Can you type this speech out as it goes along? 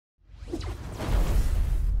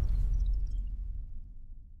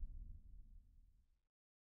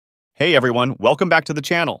Hey everyone, welcome back to the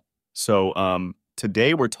channel.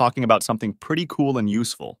 Today we're talking about something pretty cool and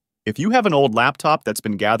useful. If you have an old laptop that's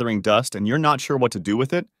been gathering dust and you're not sure what to do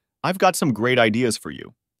with it, I've got some great ideas for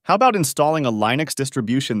you. How about installing a Linux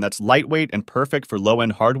distribution that's lightweight and perfect for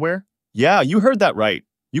low-end hardware? Yeah, you heard that right.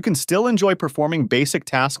 You can still enjoy performing basic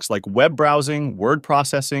tasks like web browsing, word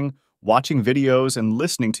processing, watching videos, and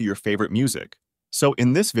listening to your favorite music. So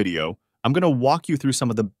in this video, I'm going to walk you through some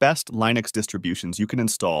of the best Linux distributions you can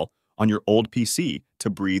install on your old PC to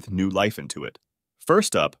breathe new life into it.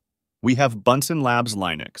 First up, we have Bunsenlabs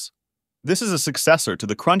Linux. This is a successor to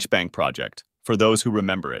the Crunchbang project, for those who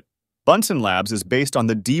remember it. Bunsenlabs is based on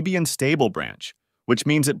the Debian stable branch, which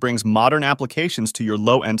means it brings modern applications to your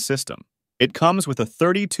low-end system. It comes with a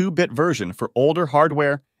 32-bit version for older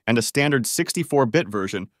hardware and a standard 64-bit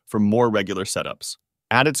version for more regular setups.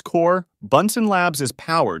 At its core, Bunsenlabs is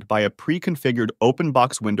powered by a pre-configured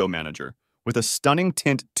open-box window manager with a stunning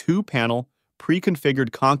tint 2-panel,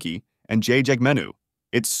 pre-configured conky, and JPEG menu.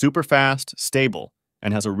 It's super fast, stable,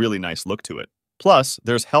 and has a really nice look to it. Plus,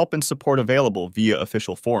 there's help and support available via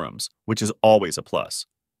official forums, which is always a plus.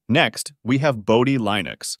 Next, we have Bodhi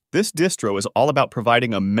Linux. This distro is all about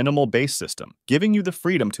providing a minimal base system, giving you the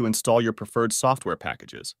freedom to install your preferred software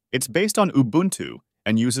packages. It's based on Ubuntu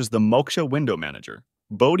and uses the Moksha window manager.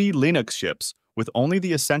 Bodhi Linux ships with only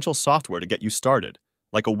the essential software to get you started,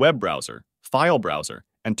 like a web browser, file browser,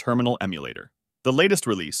 and terminal emulator. The latest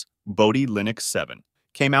release, Bodhi Linux 7,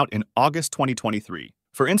 came out in August 2023.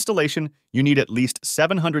 For installation, you need at least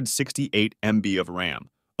 768 MB of RAM,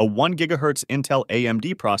 a 1 GHz Intel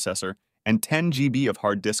AMD processor, and 10 GB of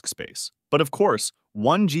hard disk space. But of course,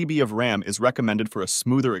 1 GB of RAM is recommended for a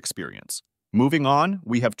smoother experience. Moving on,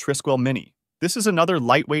 we have Trisquel Mini. This is another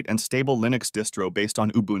lightweight and stable Linux distro based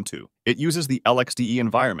on Ubuntu. It uses the LXDE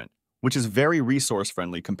environment, which is very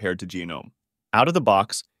resource-friendly compared to GNOME. Out of the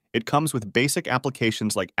box, it comes with basic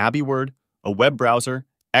applications like AbiWord, a web browser,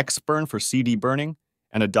 Xburn for CD burning,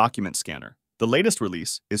 and a document scanner. The latest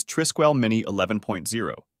release is Trisquel Mini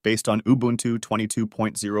 11.0, based on Ubuntu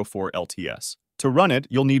 22.04 LTS. To run it,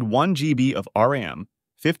 you'll need 1 GB of RAM,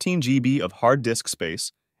 15 GB of hard disk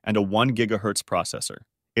space, and a 1 GHz processor.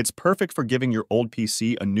 It's perfect for giving your old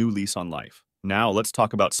PC a new lease on life. Now let's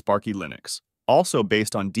talk about Sparky Linux. Also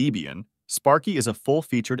based on Debian, Sparky is a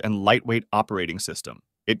full-featured and lightweight operating system.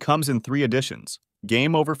 It comes in 3 editions: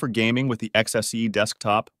 Game Over for gaming with the XSE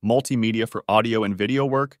desktop, Multimedia for audio and video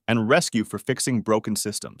work, and Rescue for fixing broken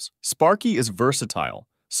systems. Sparky is versatile,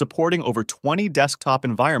 supporting over 20 desktop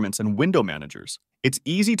environments and window managers. It's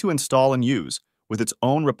easy to install and use, with its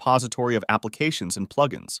own repository of applications and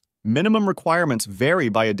plugins. Minimum requirements vary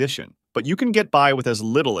by edition, but you can get by with as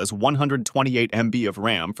little as 128 MB of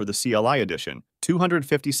RAM for the CLI edition,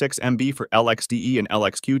 256 MB for LXDE and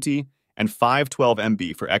LXQT, and 512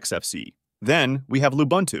 MB for XFC. Then we have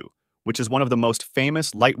Lubuntu, which is one of the most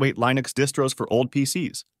famous lightweight Linux distros for old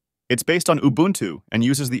PCs. It's based on Ubuntu and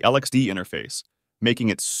uses the LXD interface, making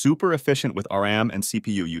it super efficient with RAM and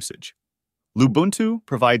CPU usage. Lubuntu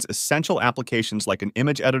provides essential applications like an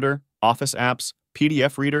image editor, Office apps,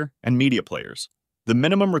 PDF reader, and media players. The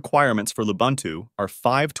minimum requirements for Lubuntu are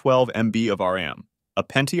 512 MB of RAM, a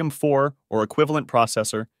Pentium 4 or equivalent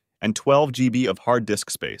processor, and 12 GB of hard disk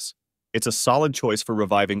space. It's a solid choice for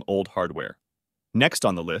reviving old hardware. Next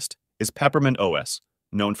on the list is Peppermint OS,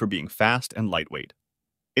 known for being fast and lightweight.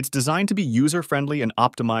 It's designed to be user-friendly and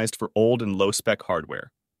optimized for old and low-spec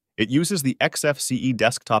hardware. It uses the XFCE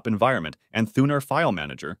desktop environment and Thunar file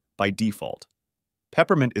manager by default.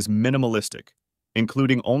 Peppermint is minimalistic,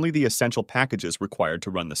 including only the essential packages required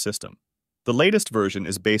to run the system. The latest version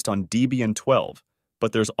is based on Debian 12,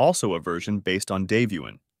 but there's also a version based on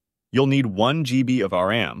Devuan. You'll need 1 GB of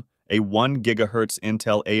RAM, a 1 GHz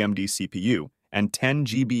Intel AMD CPU, and 10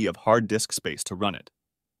 GB of hard disk space to run it.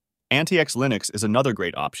 Antix Linux is another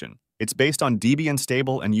great option. It's based on Debian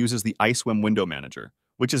stable and uses the iSwim window manager,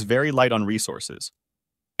 which is very light on resources.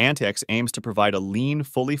 Antix aims to provide a lean,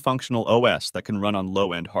 fully functional OS that can run on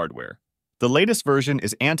low-end hardware. The latest version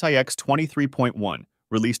is Antix 23.1,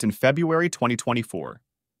 released in February 2024.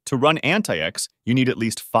 To run Antix, you need at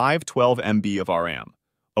least 512 MB of RAM,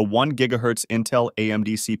 a 1 GHz Intel AMD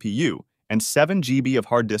CPU, and 7 GB of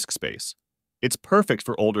hard disk space. It's perfect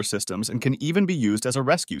for older systems and can even be used as a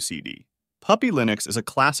rescue CD. Puppy Linux is a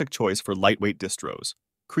classic choice for lightweight distros.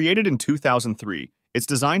 Created in 2003, it's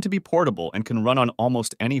designed to be portable and can run on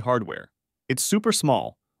almost any hardware. It's super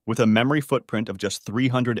small, with a memory footprint of just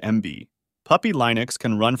 300 MB. Puppy Linux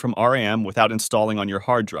can run from RAM without installing on your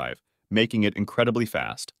hard drive, making it incredibly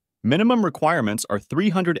fast. Minimum requirements are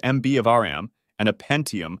 300 MB of RAM and a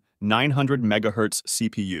Pentium 900 MHz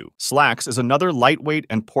CPU. Slax is another lightweight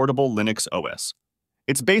and portable Linux OS.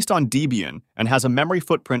 It's based on Debian and has a memory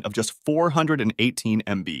footprint of just 418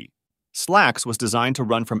 MB. Slax was designed to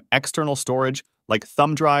run from external storage like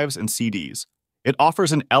thumb drives and CDs. It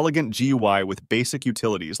offers an elegant GUI with basic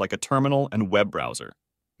utilities like a terminal and web browser.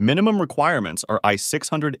 Minimum requirements are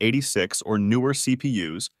i686 or newer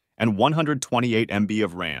CPUs and 128 MB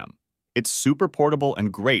of RAM. It's super portable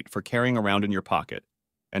and great for carrying around in your pocket.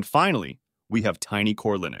 And finally, we have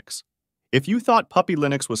TinyCore Linux. If you thought Puppy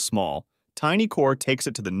Linux was small, TinyCore takes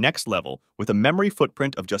it to the next level with a memory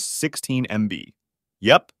footprint of just 16 MB.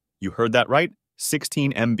 Yep, you heard that right,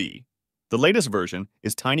 16 MB. The latest version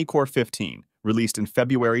is TinyCore 15, released in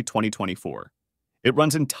February 2024. It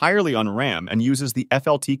runs entirely on RAM and uses the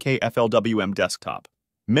FLTK FLWM desktop.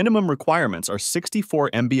 Minimum requirements are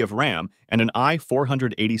 64 MB of RAM and an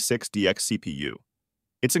i486DX CPU.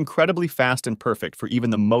 It's incredibly fast and perfect for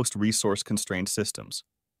even the most resource-constrained systems.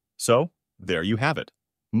 So, there you have it.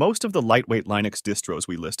 Most of the lightweight Linux distros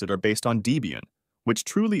we listed are based on Debian, which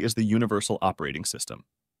truly is the universal operating system.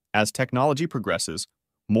 As technology progresses,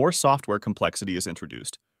 more software complexity is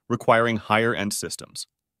introduced, requiring higher-end systems.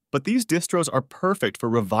 But these distros are perfect for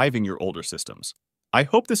reviving your older systems. I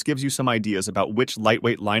hope this gives you some ideas about which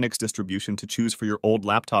lightweight Linux distribution to choose for your old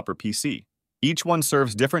laptop or PC. Each one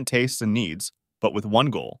serves different tastes and needs, but with one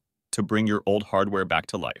goal: to bring your old hardware back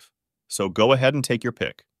to life. So go ahead and take your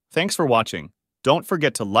pick. Thanks for watching. Don't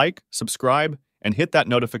forget to like, subscribe, and hit that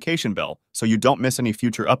notification bell so you don't miss any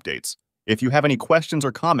future updates. If you have any questions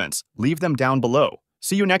or comments, leave them down below.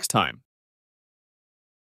 See you next time.